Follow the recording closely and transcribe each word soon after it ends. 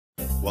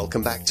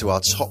Welcome back to our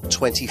top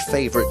 20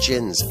 favourite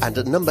gins, and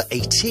at number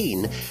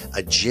 18,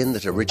 a gin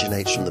that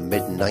originates from the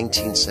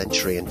mid-19th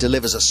century and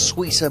delivers a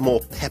sweeter,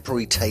 more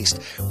peppery taste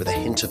with a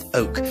hint of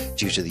oak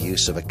due to the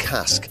use of a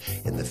cask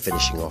in the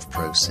finishing off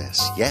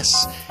process. Yes,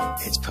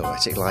 it's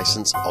Poetic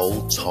License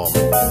Old Tom.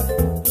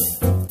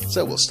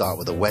 So we'll start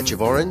with a wedge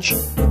of orange,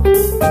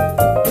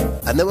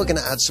 and then we're going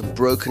to add some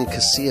broken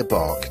cassia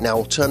bark. Now,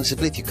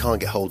 alternatively, if you can't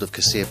get hold of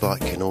cassia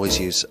bark, you can always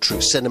use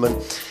true cinnamon,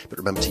 but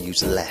remember to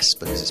use less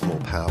because it's more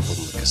powerful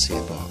than the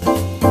cassia bark.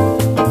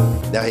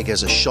 Now here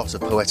goes a shot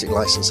of Poetic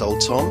License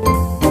Old Tom,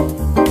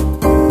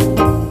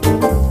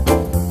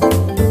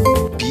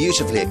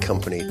 beautifully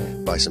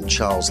accompanied by some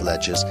Charles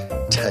Ledger's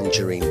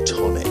Tangerine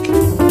Tonic.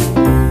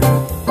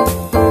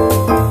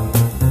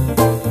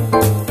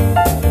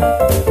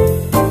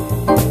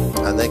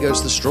 There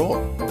goes the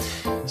straw.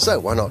 So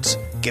why not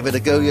give it a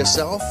go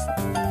yourself,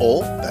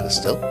 or better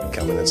still,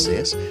 come in and see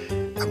us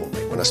and we'll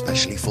make one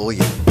especially for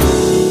you.